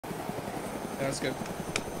That's good.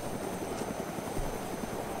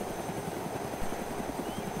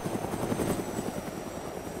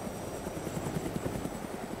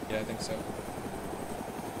 Yeah, I think so.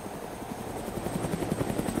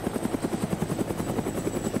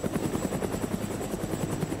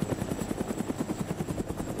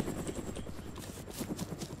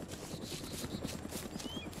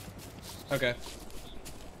 Okay.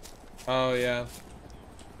 Oh, yeah.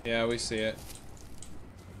 Yeah, we see it.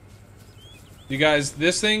 You guys,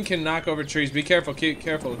 this thing can knock over trees. Be careful, keep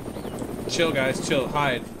careful. Chill, guys, chill.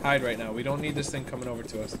 Hide. Hide right now. We don't need this thing coming over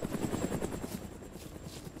to us.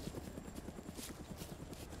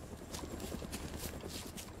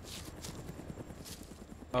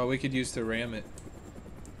 Oh, we could use to ram it.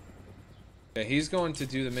 Okay, he's going to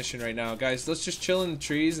do the mission right now. Guys, let's just chill in the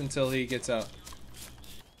trees until he gets out.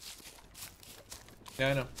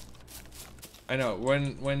 Yeah, I know. I know.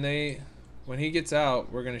 When he gets out,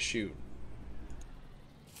 we're gonna shoot.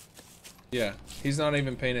 Yeah, he's not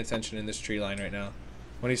even paying attention in this tree line right now.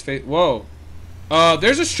 When he's whoa!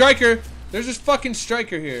 There's a striker. There's this fucking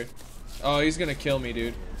striker here. Oh, he's gonna kill me,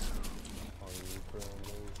 dude.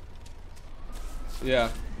 Yeah.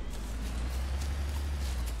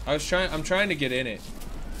 I'm trying to get in it.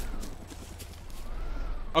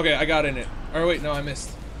 Okay, I got in it. Or wait, no, I missed.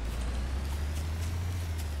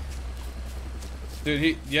 Dude,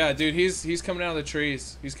 he's coming out of the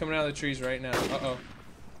trees. He's coming out of the trees right now. Uh-oh.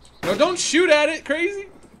 No, don't shoot at it, crazy.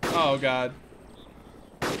 Oh, God.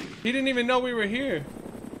 He didn't even know we were here.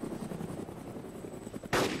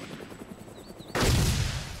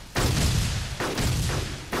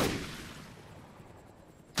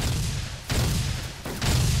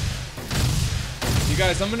 You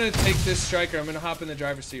guys, I'm gonna take this striker. I'm gonna hop in the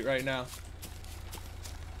driver's seat right now.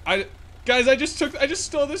 Guys, I just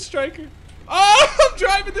stole this striker. Oh, I'm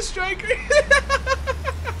driving the striker.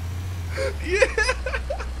 Yeah.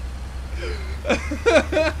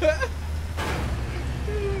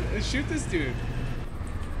 Shoot this dude.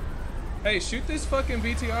 Hey, shoot this fucking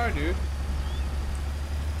BTR, dude.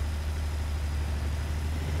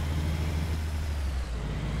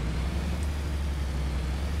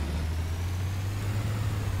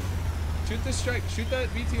 Shoot this strike. Shoot that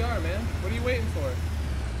BTR, man. What are you waiting for?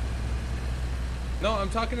 No,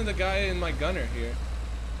 I'm talking to the guy in my gunner here.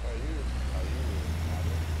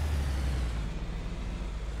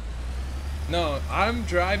 No, I'm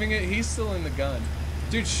driving it. He's still in the gun.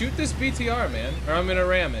 Dude, shoot this BTR, man, or I'm gonna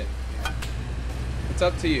ram it. It's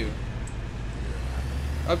up to you.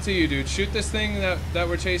 Up to you, dude. Shoot this thing that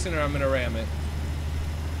we're chasing, or I'm gonna ram it.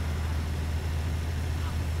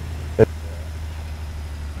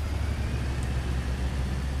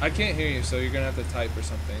 I can't hear you, so you're gonna have to type or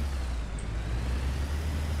something.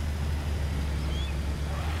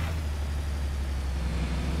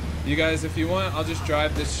 You guys, if you want, I'll just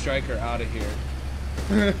drive this striker out of here.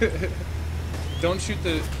 Don't shoot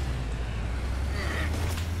the...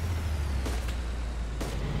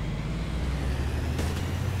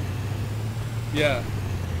 Yeah.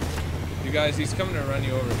 You guys, he's coming to run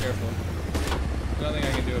you over. Careful. There's nothing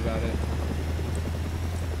I can do about it.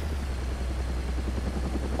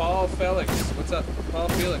 Paul Felix, what's up? Paul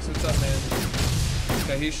Felix, what's up, man?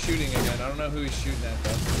 Okay, he's shooting again. I don't know who he's shooting at,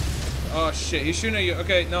 though. Oh shit, he's shooting at you.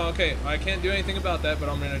 Okay, no, okay. I can't do anything about that, but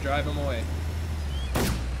I'm gonna drive him away.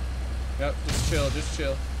 Yep, just chill, just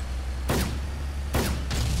chill.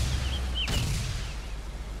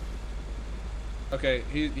 Okay,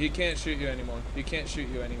 he can't shoot you anymore. He can't shoot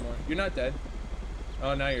you anymore. You're not dead.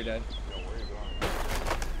 Oh, now you're dead.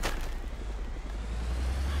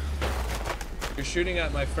 You're shooting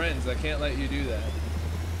at my friends. I can't let you do that.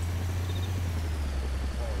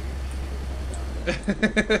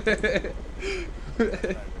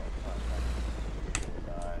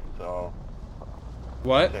 So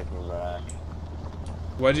what? Take me back.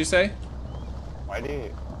 What'd you say? Why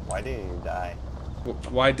didn't you die?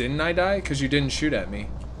 Why didn't I die? Because you didn't shoot at me.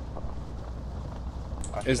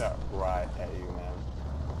 I shot right at you,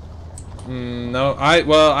 man. No,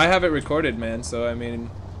 I have it recorded, man, so I mean,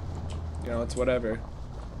 you know, it's whatever.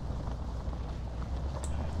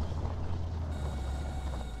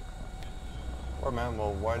 Or man,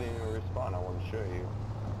 well, why didn't you respond? I want to show you.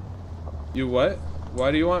 You what? Why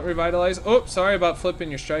do you want revitalize? Oh, sorry about flipping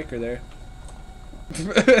your striker there. It's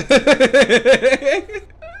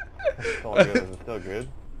still good. Is it still good?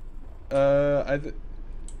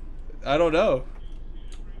 I don't know.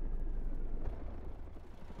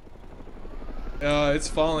 It's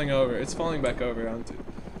falling over. It's falling back over onto.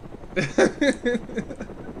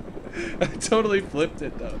 I totally flipped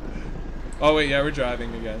it though. Oh wait, yeah, we're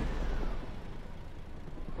driving again.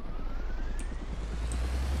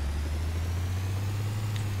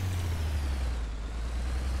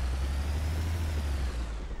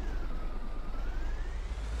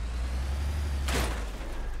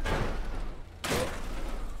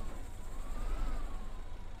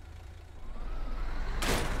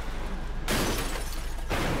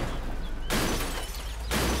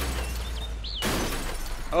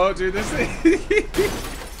 Oh, dude, this thing.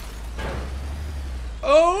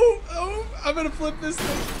 Oh, I'm gonna flip this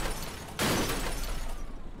thing.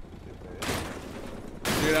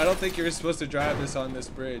 Dude, I don't think you're supposed to drive this on this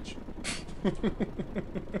bridge.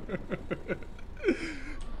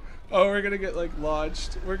 Oh, we're gonna get like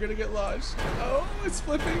launched. We're gonna get launched. Oh, it's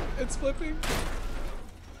flipping. It's flipping.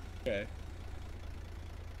 Okay.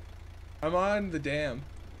 I'm on the dam.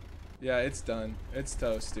 Yeah, it's done. It's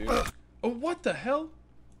toast, dude. Oh, what the hell?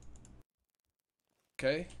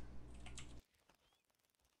 Okay.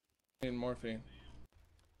 Need morphine.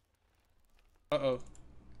 Uh-oh.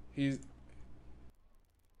 He's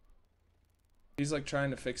like trying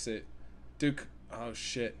to fix it. Duke. Oh,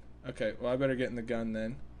 shit. Okay, well, I better get in the gun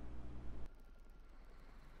then.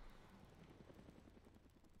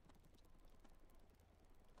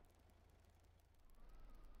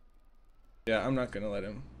 Yeah, I'm not gonna let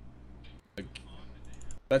him. Like,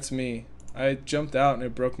 that's me. I jumped out and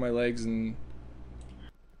it broke my legs and...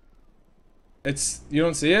 It's... You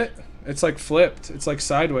don't see it? It's like flipped. It's like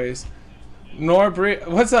sideways. Nor Bree...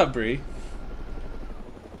 What's up, Bree?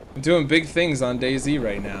 I'm doing big things on DayZ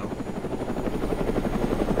right now.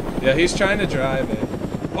 Yeah, he's trying to drive it.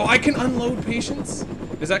 Oh, I can unload patients?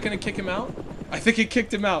 Is that gonna kick him out? I think it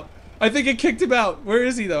kicked him out. I think it kicked him out. Where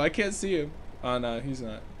is he though? I can't see him. Oh no, he's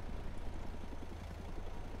not.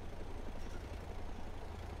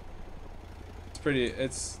 It's pretty,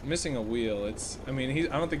 it's missing a wheel. It's, I mean,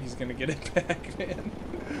 I don't think he's gonna get it back, man.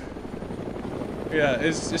 Yeah,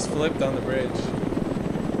 it's just flipped on the bridge.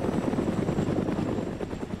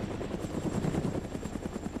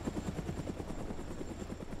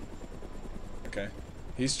 Okay.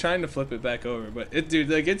 He's trying to flip it back over, but dude,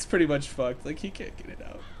 like, it's pretty much fucked. Like, he can't get it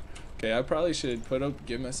out. Okay, I probably should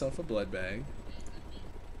give myself a blood bag.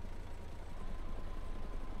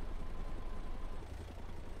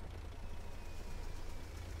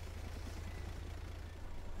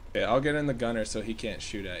 Okay, I'll get in the gunner so he can't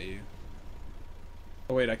shoot at you.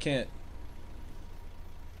 Oh wait, I can't.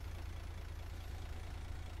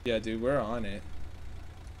 Yeah, dude, we're on it.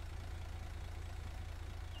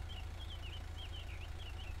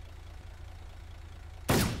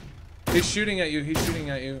 He's shooting at you. He's shooting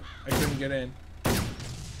at you. I couldn't get in.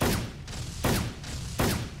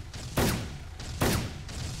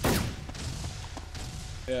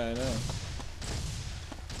 Yeah, I know.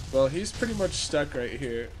 Well, he's pretty much stuck right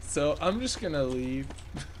here. So I'm just gonna leave.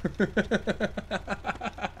 I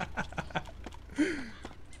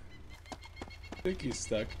think he's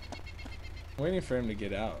stuck. I'm waiting for him to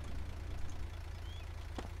get out.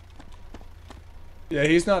 Yeah,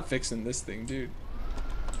 he's not fixing this thing, dude.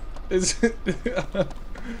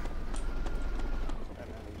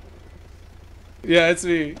 Yeah, it's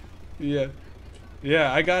me. Yeah.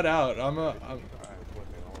 Yeah, I got out.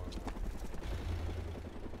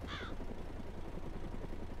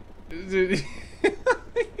 Dude,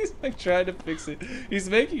 he's like trying to fix it. He's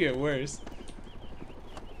making it worse.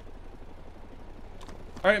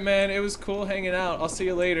 Alright, man, it was cool hanging out. I'll see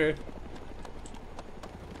you later.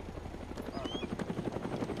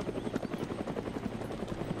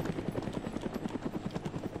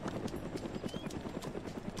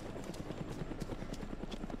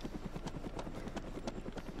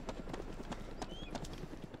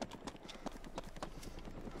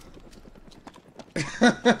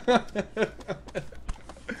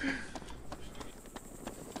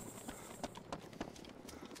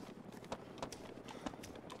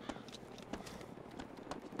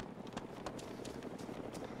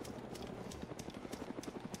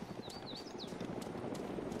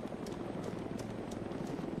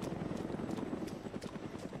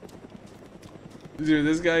 Dude,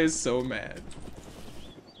 this guy is so mad.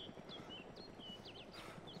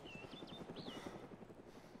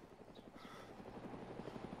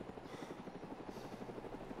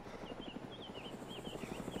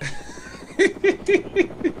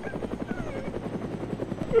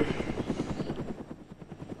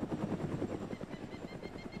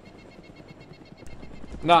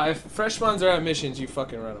 Nah, if fresh spawns are at missions, you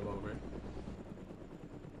fucking run them over.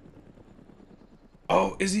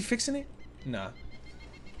 Oh, is he fixing it? Nah.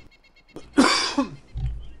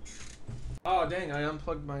 Oh, dang, I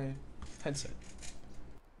unplugged my headset.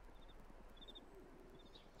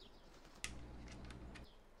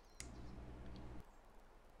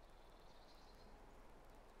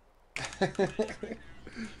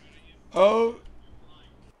 Oh.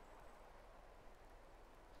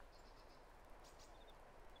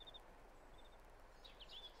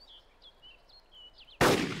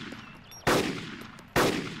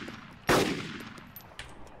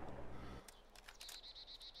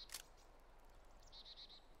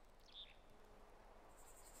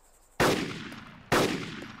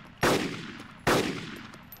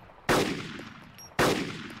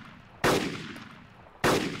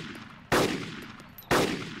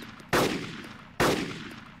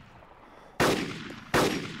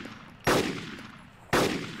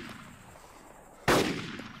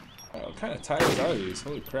 kind of tires are these?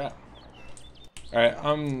 Holy crap. Alright,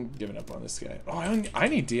 I'm giving up on this guy. Oh, I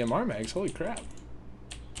need DMR mags. Holy crap.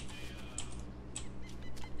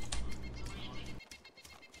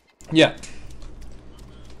 Yeah.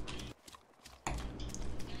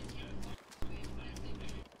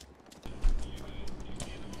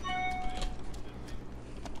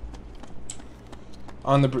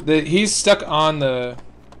 On the he's stuck on the...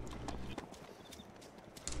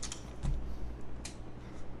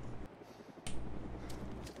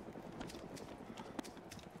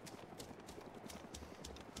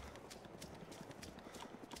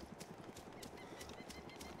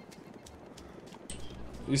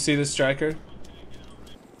 You see the striker?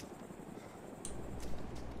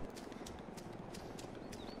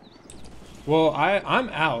 Well, I'm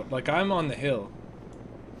out. Like, I'm on the hill.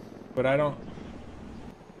 But I don't...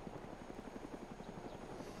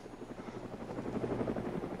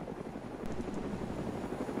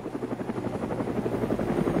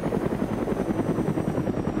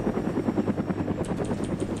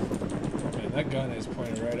 Man, that gun is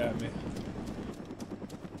pointed right at me.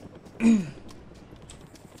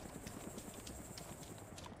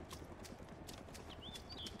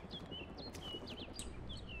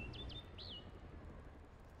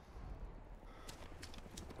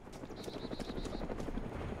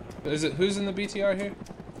 Is it who's in the BTR here?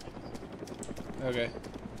 Okay.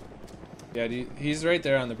 Yeah, he's right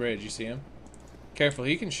there on the bridge. You see him? Careful,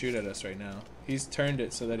 he can shoot at us right now. He's turned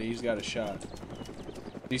it so that he's got a shot. Do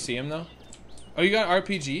you see him though? Oh, you got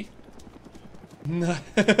RPG? No.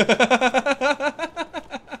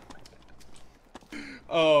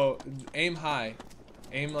 Oh, aim high.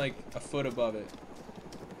 Aim like a foot above it.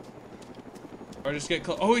 Or just get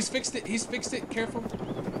close. Oh, he's fixed it. He's fixed it. Careful.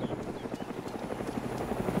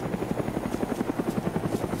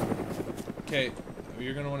 Okay,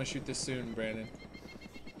 you're gonna want to shoot this soon, Brandon.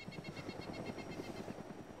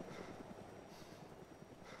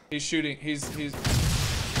 He's shooting. He's.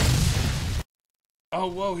 Oh,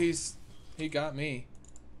 whoa! He got me.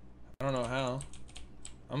 I don't know how.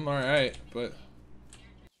 I'm all right, but.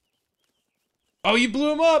 Oh, you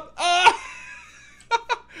blew him up! Ah!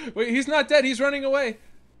 Wait, he's not dead. He's running away.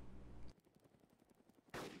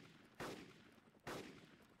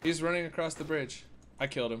 He's running across the bridge. I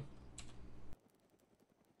killed him.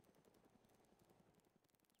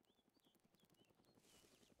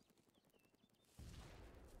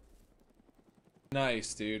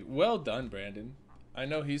 Nice, dude. Well done, Brandon. I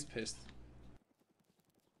know he's pissed.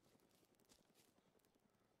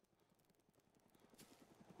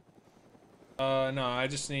 No, I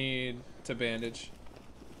just need to bandage.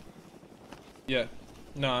 Yeah.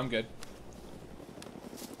 No, I'm good.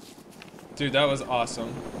 Dude, that was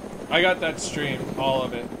awesome. I got that stream, all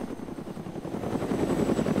of it.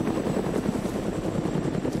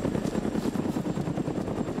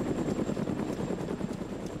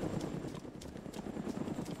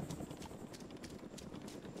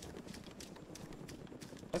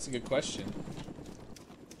 That's a good question.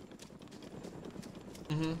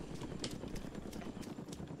 Mm-hmm.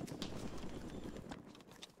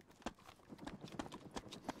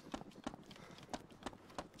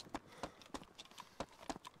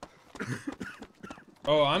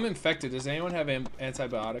 Oh, I'm infected. Does anyone have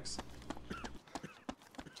antibiotics?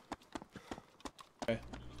 Okay.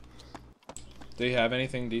 Do you have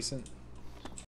anything decent?